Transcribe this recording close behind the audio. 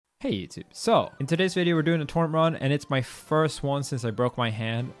Hey YouTube. So in today's video we're doing a tournament run and it's my first one since I broke my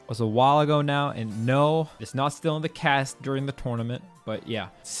hand. It was a while ago now, and no, it's not still in the cast during the tournament, but yeah,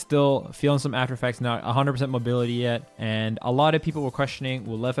 still feeling some after effects, not 100% mobility yet. And a lot of people were questioning,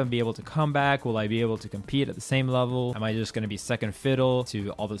 will Leffen be able to come back? Will I be able to compete at the same level? Am I just going to be second fiddle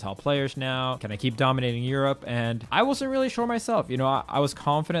to all the top players now? Can I keep dominating Europe? And I wasn't really sure myself. You know, I was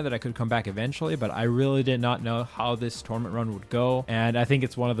confident that I could come back eventually, but I really did not know how this tournament run would go. And I think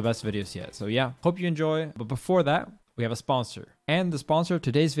it's one of the best videos yet. So yeah, hope you enjoy. But before that, we have a sponsor. And the sponsor of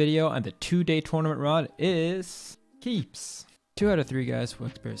today's video and the 2-day tournament run is Keeps. 2 out of 3 guys will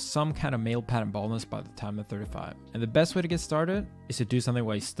experience some kind of male pattern baldness by the time of 35. And the best way to get started is to do something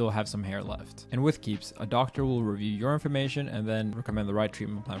while you still have some hair left. And with Keeps, a doctor will review your information and then recommend the right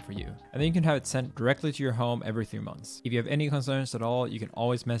treatment plan for you. And then you can have it sent directly to your home every 3 months. If you have any concerns at all, you can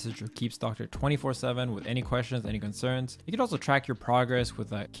always message your Keeps doctor 24/7 with any questions, any concerns. You can also track your progress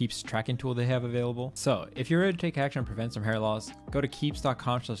with a Keeps tracking tool they have available. So if you're ready to take action and prevent some hair loss, go to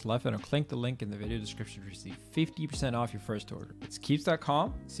keeps.com/Leffen or click the link in the video description to receive 50% off your first order. It's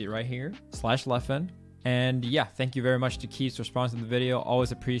keeps.com, see it right here, /Leffen. And yeah, thank you very much to Keeps for sponsoring the video.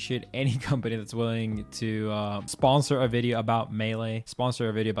 Always appreciate any company that's willing to sponsor a video about Melee, sponsor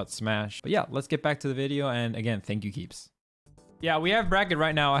a video about Smash. But yeah, let's get back to the video. And again, thank you, Keeps. Yeah, we have bracket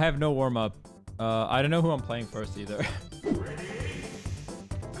right now. I have no warm-up. I don't know who I'm playing first either.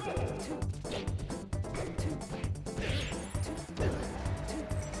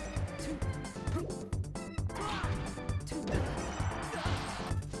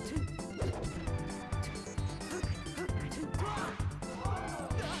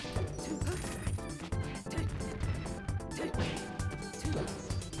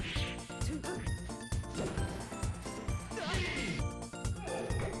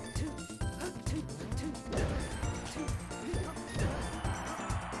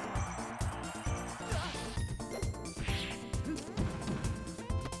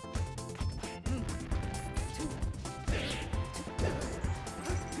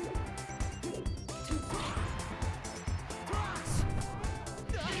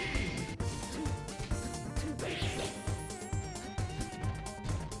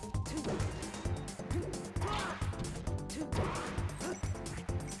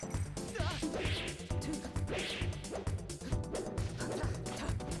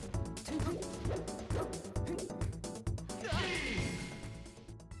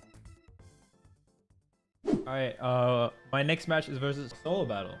 All right, my next match is versus solo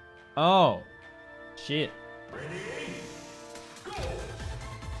battle. Oh, shit. Ready, go.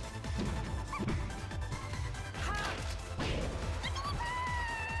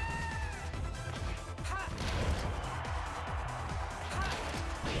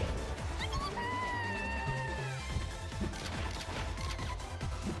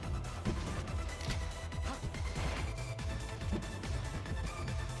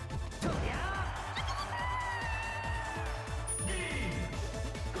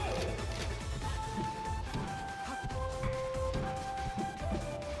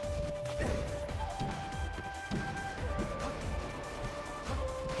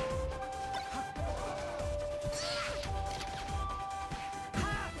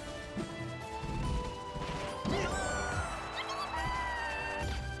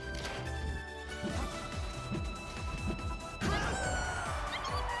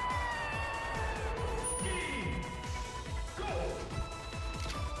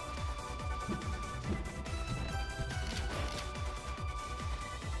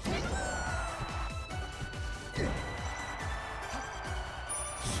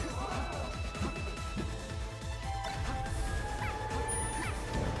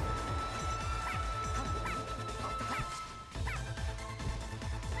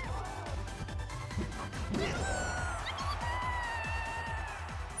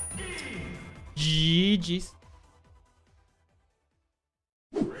 GG's.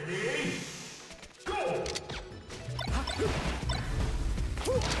 Ready, go.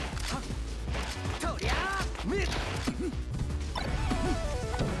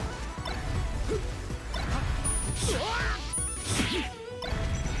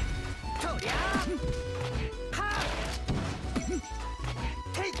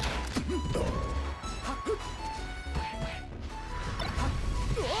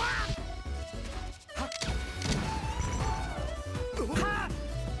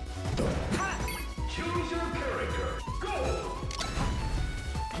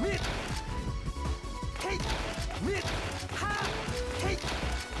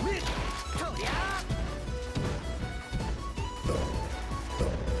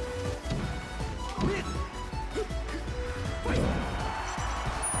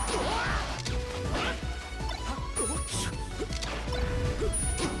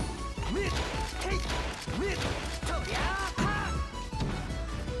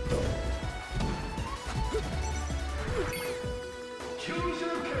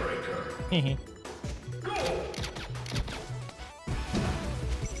 Hehe.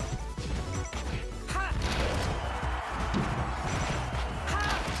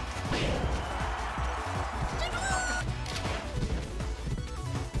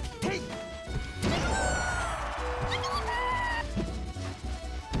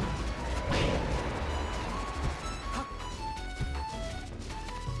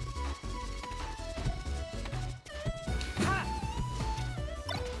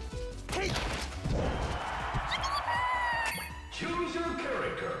 Choose your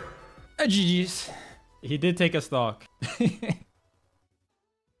character. GG's. He did take a stock.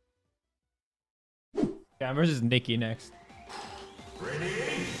 Yeah, versus Nikki next.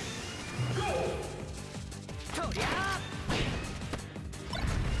 Ready? Go!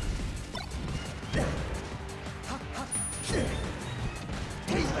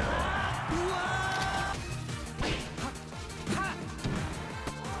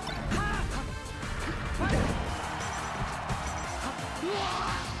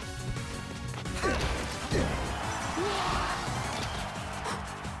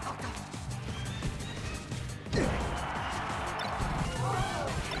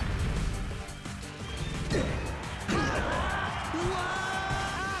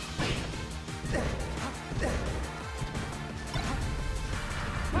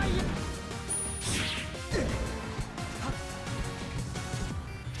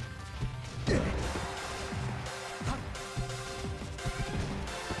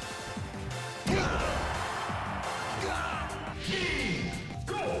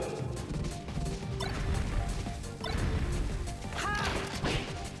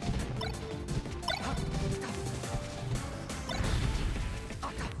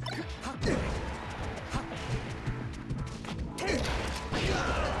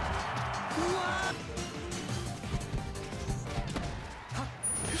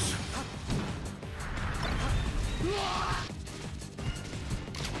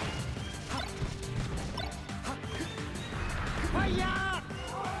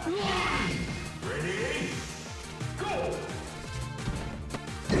 Ready? Go!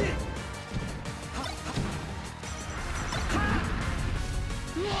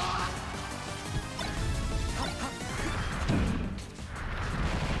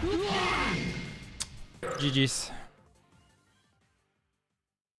 GG's.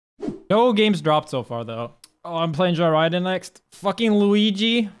 No games dropped so far though. Oh, I'm playing Joe Raiden next. Fucking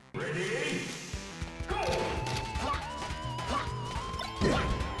Luigi. Ready? Go!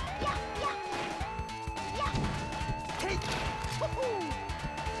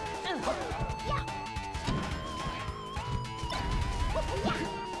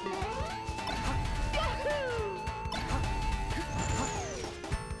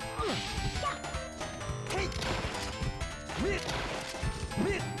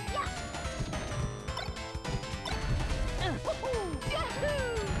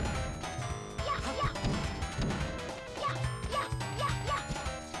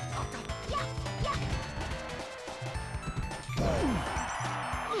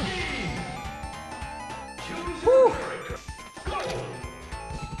 Choose your character. Go!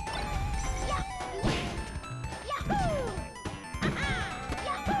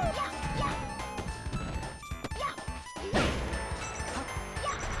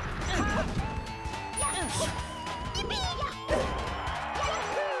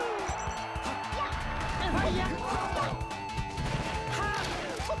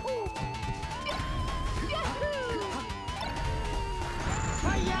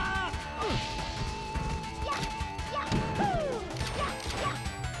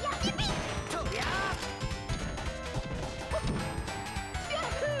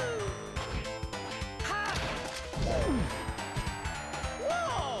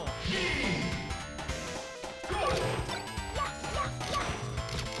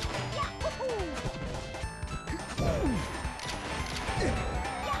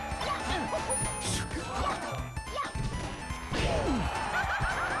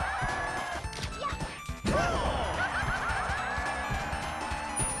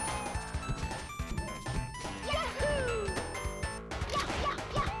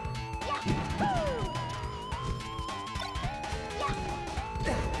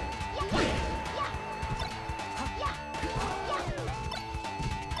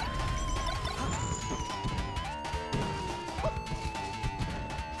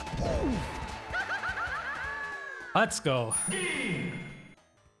 Let's go.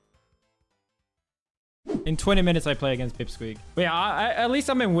 In 20 minutes, I play against Pipsqueak. But yeah, at least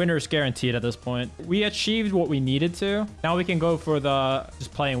I'm in winners guaranteed at this point. We achieved what we needed to. Now we can go for the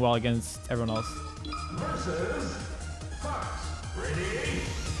just playing well against everyone else. Versus Fox. Ready?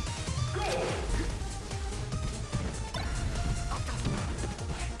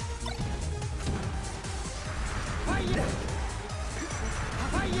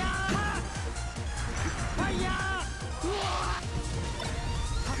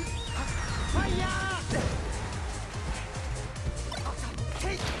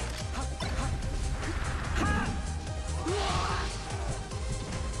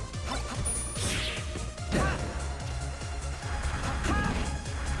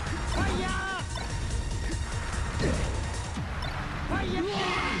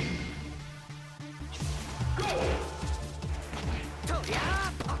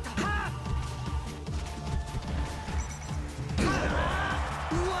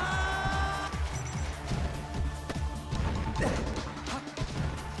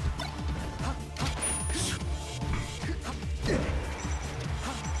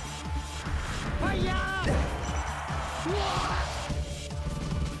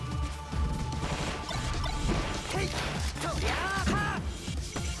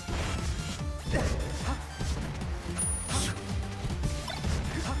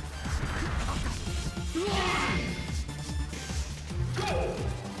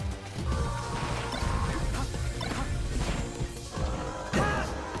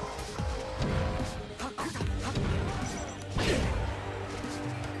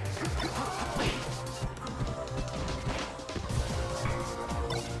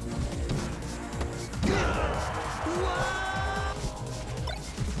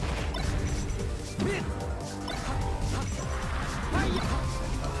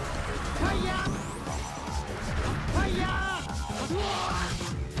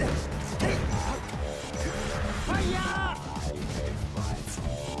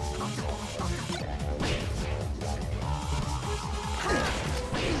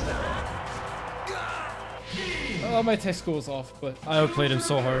 thought my test score was off, but I outplayed him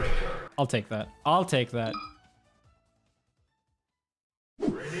so hard. I'll take that. I'll take that.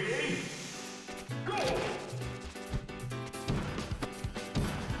 Ready? Go!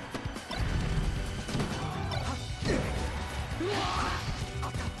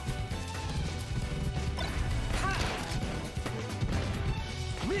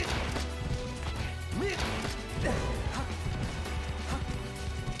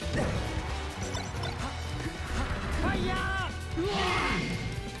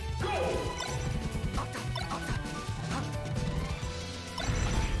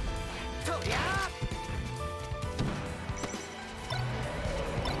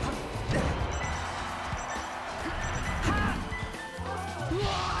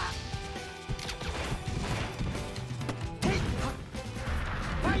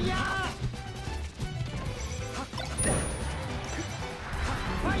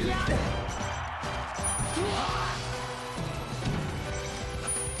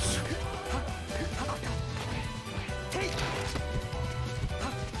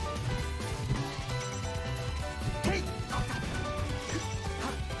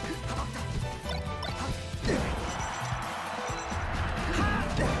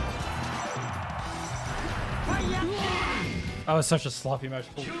 That was such a sloppy match.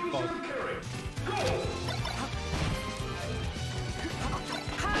 Holy fuck.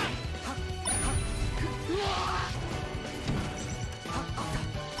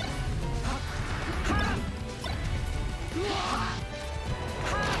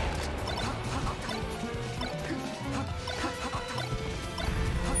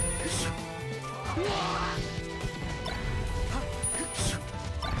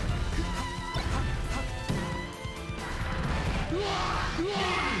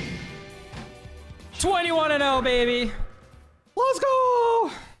 Twenty-one and 0, baby. Let's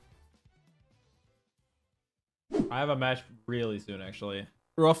go. I have a match really soon, actually.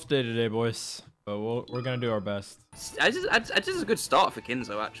 Rough day today, boys, but we're gonna do our best. I just a good start for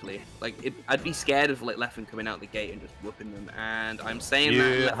Kinzo, actually. Like, I'd be scared of like Leffen coming out the gate and just whooping them, and I'm saying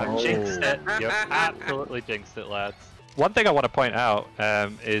that have jinxed it. You've absolutely jinxed it, lads. One thing I want to point out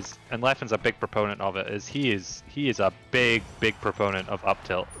is, and Leffen's a big proponent of it, is he is a big proponent of up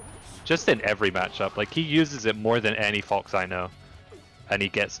tilt. Just in every matchup, like he uses it more than any Fox I know, and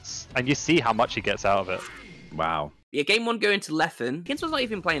you see how much he gets out of it. Wow. Yeah, game one going to Leffen. Kinzo's not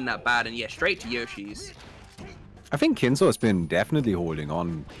even playing that bad, and yeah, straight to Yoshi's. I think Kinzo has been definitely holding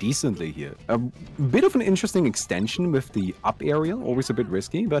on decently here. A bit of an interesting extension with the up aerial, always a bit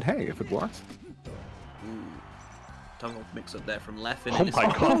risky, but hey, if it works. Tongue mix up there from Leffen. Oh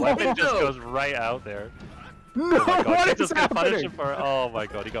my god, Leffen just goes right out there. No, Oh my god, what Kinzo's is gonna punish happening? him for. Oh my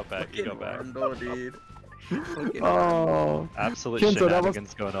god, he got back. He got back. Rondo, dude. Oh, Absolute Kinzo,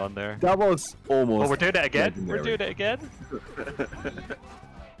 shenanigans going on there. that was almost. Oh, we're doing it again. legendary. We're doing it again.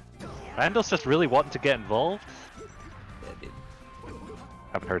 Randall's just really wanting to get involved. Yeah, dude.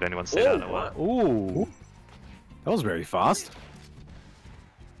 Haven't heard anyone say that in a while. Ooh. That was very fast.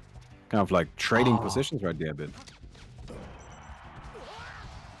 Kind of like trading positions right there a bit.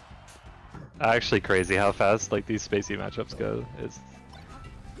 Actually crazy how fast like these spacey matchups go.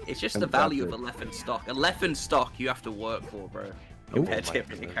 It's just the value of a Leffen stock. A Leffen stock you have to work for, bro. Compared to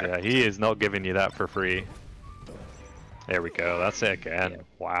everything else. Yeah, he is not giving you that for free. There we go. That's it again. Yeah.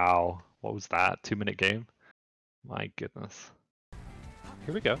 Wow. What was that? 2-minute game? My goodness.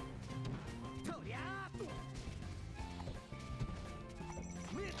 Here we go.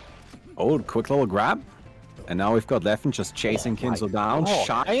 Oh, quick little grab. And now we've got Leffen just chasing Kinzo down. God.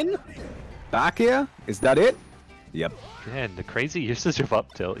 Shine. Back here. Is that it? Yep. Again, the crazy usage of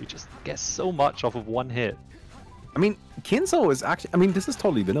up tilt. You just get so much off of one hit. I mean, Kinzo is actually... I mean, this is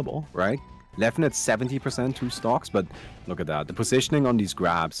totally winnable, right? Leffen at 70% 2 stocks, but look at that. The positioning on these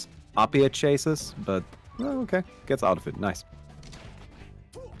grabs. Up air chases, but... well, okay. Gets out of it. Nice.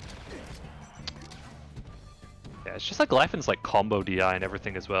 Yeah, it's just like Leffen's like combo DI and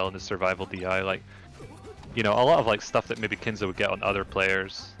everything as well, and his survival DI. Like, you know, a lot of like stuff that maybe Kinzo would get on other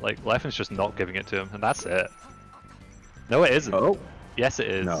players. Like, Leffen's just not giving it to him, and that's it. No, it isn't. Oh. Yes, it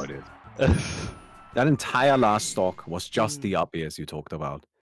is. No, it is. That entire last stock was just the up airs you talked about.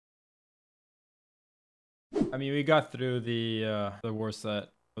 I mean, we got through the worst set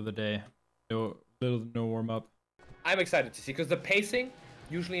of the day. No warm up. I'm excited to see, because the pacing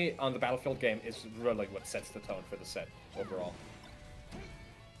usually on the Battlefield game is really what sets the tone for the set overall.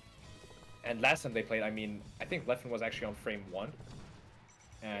 And last time they played, I mean, I think Leffen was actually on frame 1,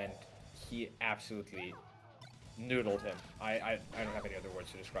 and he absolutely noodled him. I don't have any other words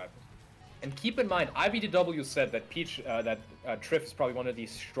to describe it. And keep in mind, IBDW said that Triff is probably one of the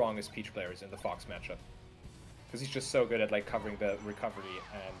strongest Peach players in the Fox matchup. because he's just so good at like covering the recovery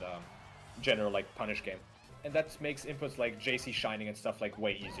and general like punish game, and that makes inputs like JC shining and stuff like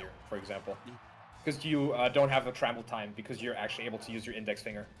way easier. For example, because you don't have a trample time because you're actually able to use your index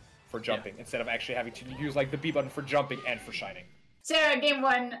finger for jumping instead of actually having to use like the B button for jumping and for shining. So game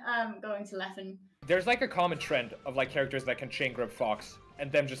 1, going to Leffen. There's like a common trend of like characters that can chain grab Fox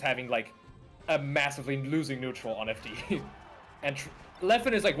and them just having like a massively losing neutral on FD. And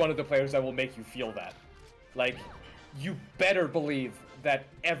Leffen is like one of the players that will make you feel that. Like, you better believe that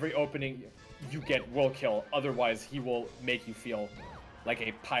every opening you get will kill, otherwise he will make you feel like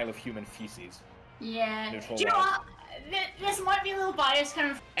a pile of human feces. Yeah. Neutral Do you know wise. what? This might be a little biased, kind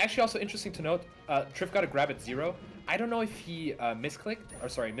of. Actually, also interesting to note, Triff got a grab at 0. I don't know if he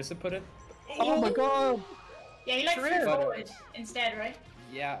misinput it. Oh my god! Yeah, you like Sure. threw forward instead, right?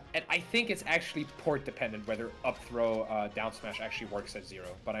 Yeah, and I think it's actually port dependent whether up throw down smash actually works at 0,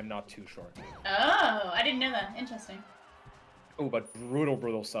 but I'm not too sure. Oh, I didn't know that. Interesting. Oh, but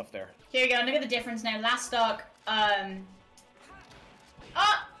brutal stuff there. Here we go. Look at the difference now. Last stock. Oh,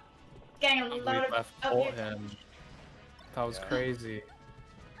 getting a We lot of. left Oh, fought him. That was crazy.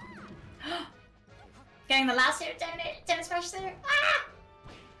 getting the last hit down smash there. Ah!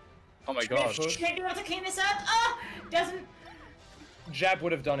 Oh my god. Should I be able to clean this up? Oh, doesn't. Jab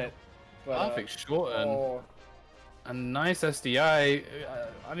would have done it. But, Perfect shorten. oh, A nice SDI.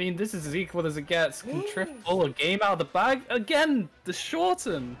 I mean, this is as equal as it gets. Can Triff pull a game out of the bag? Again, the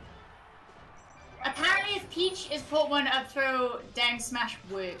shorten. Apparently, if Peach is put 1 up throw, down smash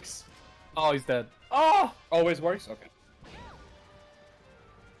works. Oh, he's dead. Oh! always works? Okay.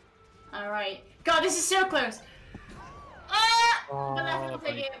 Alright. God, this is so close. Ah! Oh, But Leffen will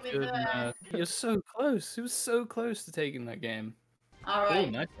take my it with goodness. You're so close. He was so close to taking that game. Oh,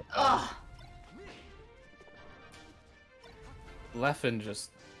 Alright. nice. Oh. Leffen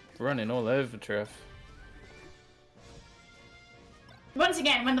just running all over Triff. Once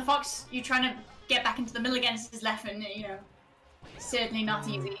again, when the Fox, you're trying to get back into the middle against his Leffen, you know, certainly not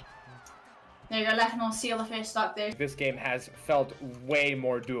easy. There you go, Leffen will seal the first stock there. This game has felt way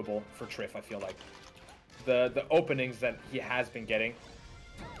more doable for Triff, I feel like. The openings that he has been getting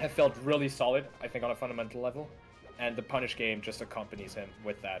have felt really solid, I think, on a fundamental level. And the punish game just accompanies him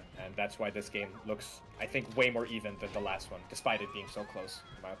with that, and that's why this game looks, I think, way more even than the last one, despite it being so close,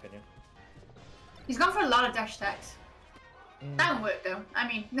 in my opinion. He's gone for a lot of dash attacks. That won't work though. I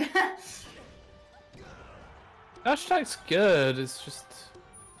mean, Dash attack's good. It's just,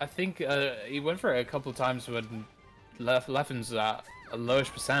 I think he went for it a couple times when Leffen's at a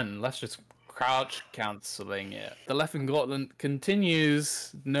lowish percent. Left's just crouch cancelling it. The Leffen gauntlet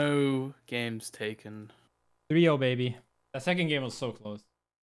continues. No games taken. 3-0, baby. That second game was so close.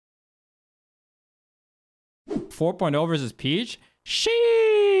 4.0 versus Peach?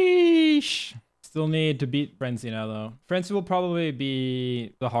 Sheesh! Still need to beat Frenzy now, though. Frenzy will probably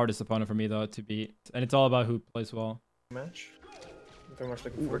be the hardest opponent for me, though, to beat. And it's all about who plays well. Match. I'm very much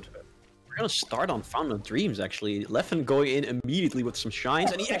looking forward to it. We're gonna start on Fountain of Dreams, actually. Leffen going in immediately with some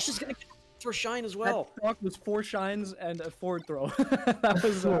shines, and he actually is gonna get for shine as well. That stock was 4 shines and a forward throw. That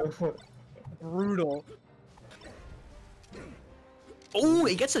was brutal. Oh,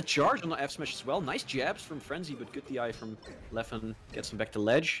 he gets a charge on the F smash as well. Nice jabs from Frenzy, but good DI from Leffen. Gets him back to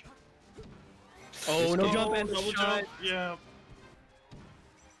ledge. Oh, no jump and double jump. Yeah.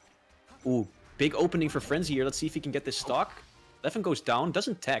 Ooh, big opening for Frenzy here. Let's see if he can get this stock. Leffen goes down,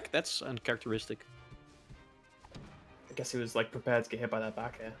 doesn't tech. That's uncharacteristic. I guess he was like prepared to get hit by that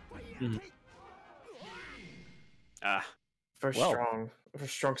back air. Ah, Very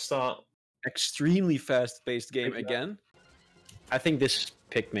strong start. extremely fast-paced game again. I think this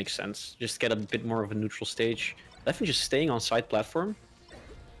pick makes sense. Just get a bit more of a neutral stage. Leffen just staying on side platform.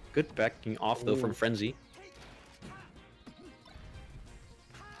 Good backing off though from Frenzy.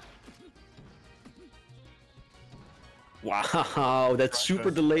 Wow, that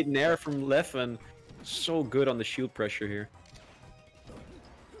super delayed nair from Leffen. So good on the shield pressure here.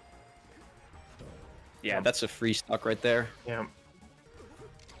 Yeah, that's a free stock right there. Yeah.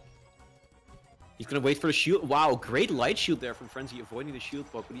 He's gonna wait for the shield. Wow, great light shield there from Frenzy, avoiding the shield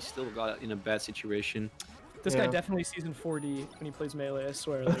poke, but he still got in a bad situation. This guy definitely sees in 4D when he plays melee, I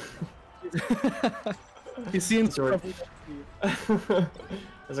swear. Like, he's seeing stuff.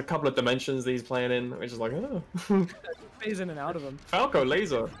 There's a couple of dimensions that he's playing in, which is like, oh. Phase in and out of him. Falco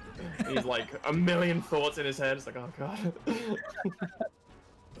laser. He's like a million thoughts in his head. It's like, oh god.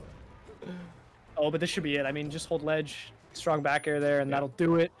 Oh, but this should be it. I mean, just hold ledge, strong back air there, and that'll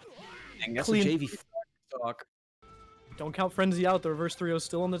do it. Dang, that's Clean. a JV stock. Don't count Frenzy out. The reverse 3-0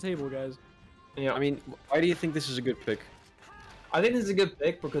 still on the table, guys. Yeah. I mean, why do you think this is a good pick? I think this is a good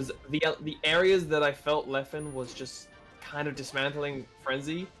pick because the areas that I felt Leffen was just kind of dismantling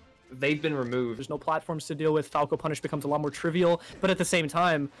Frenzy, they've been removed. There's no platforms to deal with. Falco Punish becomes a lot more trivial, but at the same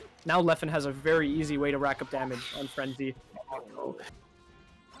time, now Leffen has a very easy way to rack up damage on Frenzy.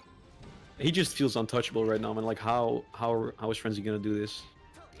 He just feels untouchable right now, man. Like, how is Frenzy gonna do this?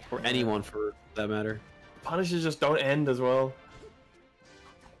 Or anyone, for that matter. Punishes just don't end as well.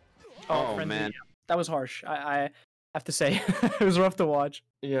 Oh, Frenzy, man. that was harsh. I have to say, it was rough to watch.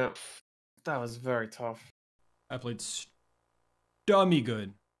 Yeah, that was very tough. I played dummy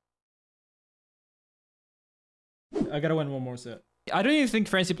good. I gotta win one more set. I don't even think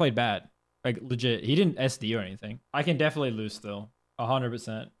Francie played bad. Like, legit. He didn't SD or anything. I can definitely lose still.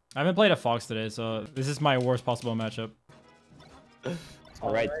 100%. I haven't played a Fox today, so this is my worst possible matchup.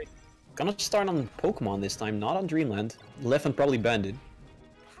 Alright. Gonna start on Pokemon this time, not on Dreamland. Leffen probably banded.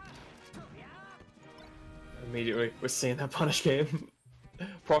 Immediately, we're seeing that punish game.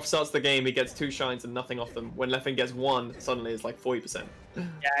 Prof starts the game, he gets 2 shines and nothing off them. When Leffen gets 1, suddenly it's like 40%. Yeah,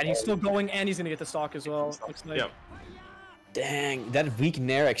 and he's still going, and he's gonna get the stock as well. Looks like. Yep. Dang, that weak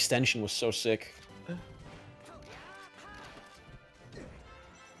Nair extension was so sick.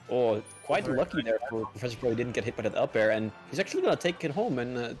 Oh, quite lucky there for Professor Pro. He didn't get hit by that up air, and he's actually gonna take it home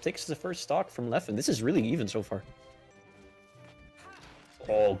and takes the first stock from Leffen. This is really even so far.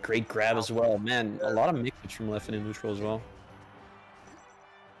 Oh, great grab as well. Man, a lot of mixes from Leffen in neutral as well.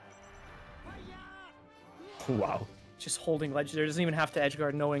 Wow. Just holding ledge there. Doesn't even have to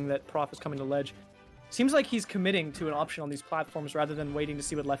edgeguard knowing that Prof is coming to ledge. Seems like he's committing to an option on these platforms rather than waiting to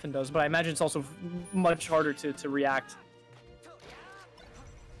see what Leffen does, but I imagine it's also much harder to react.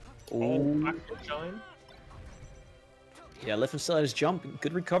 Oh, shine. Yeah, Leffen still had his jump.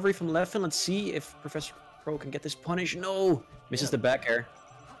 Good recovery from Leffen. Let's see if Professor Pro can get this punish. No! Misses the back air.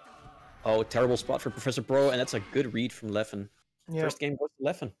 Oh, terrible spot for Professor Pro, and that's a good read from Leffen. Yeah. First game goes to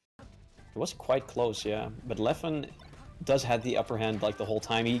Leffen. It was quite close, yeah. But Leffen does have the upper hand like the whole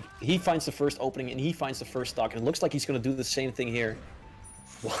time. He finds the first opening and he finds the first stock, and it looks like he's going to do the same thing here.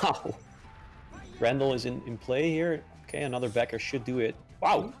 Wow. Randall is in play here. Okay, another backer should do it.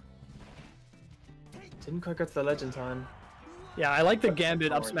 Wow. Didn't quite get to the ledge in time. Yeah, I like the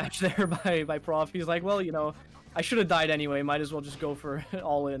Gambit up smash there by Prof. He's like, well, you know, I should have died anyway. Might as well just go for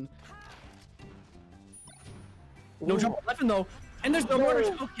all in. No jump on Leffen though. And there's no mortars.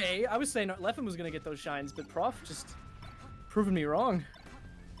 Okay, I was saying Leffen was going to get those shines, but Prof just proving me wrong.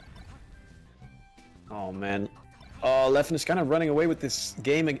 Oh, man. Oh, Leffen is kind of running away with this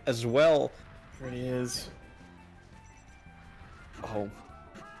game as well. Really is. Oh.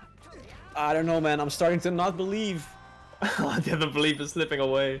 I don't know, man. I'm starting to not believe. The other belief is slipping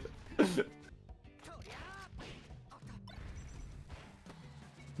away.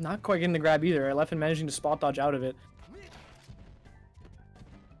 Not quite getting the grab either. Leffen managing to spot dodge out of it.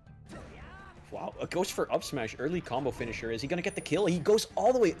 Wow, it goes for up smash. Early combo finisher. Is he gonna get the kill? He goes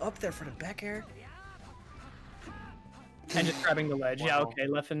all the way up there for the back air. And just grabbing the ledge. Wow. Yeah, okay,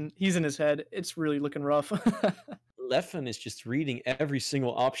 Leffen, he's in his head. It's really looking rough. Leffen is just reading every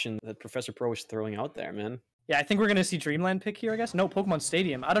single option that Professor Pro is throwing out there, man. Yeah, I think we're gonna see Dreamland pick here, I guess. No, Pokemon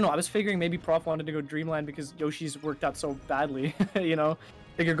Stadium. I don't know. I was figuring maybe Prof wanted to go Dreamland because Yoshi's worked out so badly, you know?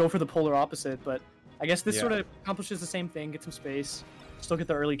 Figure go for the polar opposite, but I guess this sort of accomplishes the same thing. Get some space. Still get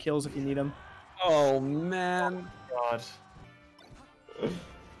the early kills if you need them. Oh, man. Oh, God.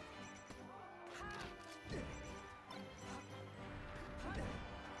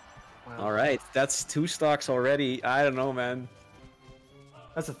 Wow. All right, that's 2 stocks already. I don't know, man.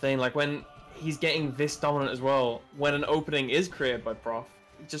 That's the thing, like when he's getting this dominant as well, when an opening is created by Prof,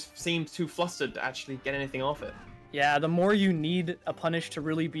 it just seems too flustered to actually get anything off it. Yeah, the more you need a punish to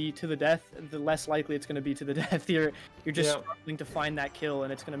really be to the death, the less likely it's going to be to the death. You're just struggling to find that kill,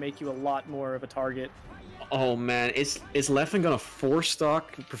 and it's going to make you a lot more of a target. Oh man, is Leffen gonna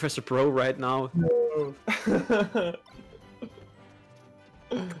 4-stock Professor Pro right now? No. Come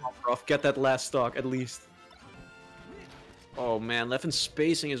on, Prof, get that last stock at least. Oh man, Leffen's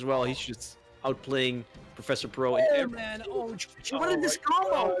spacing as well. He's just outplaying Professor Pro. Oh man, what is this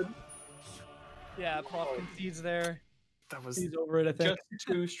combo? God. Yeah, Prof concedes there. That was he's over it, I think. Just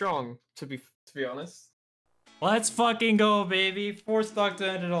too strong, to be honest. Let's fucking go, baby. 4 stock to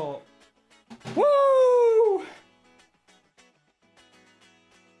end it all. Woo!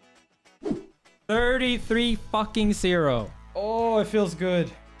 33 fucking 0. Oh, it feels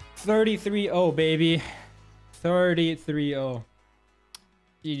good. 33-0, baby. 33-0.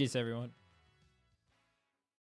 GG's, everyone.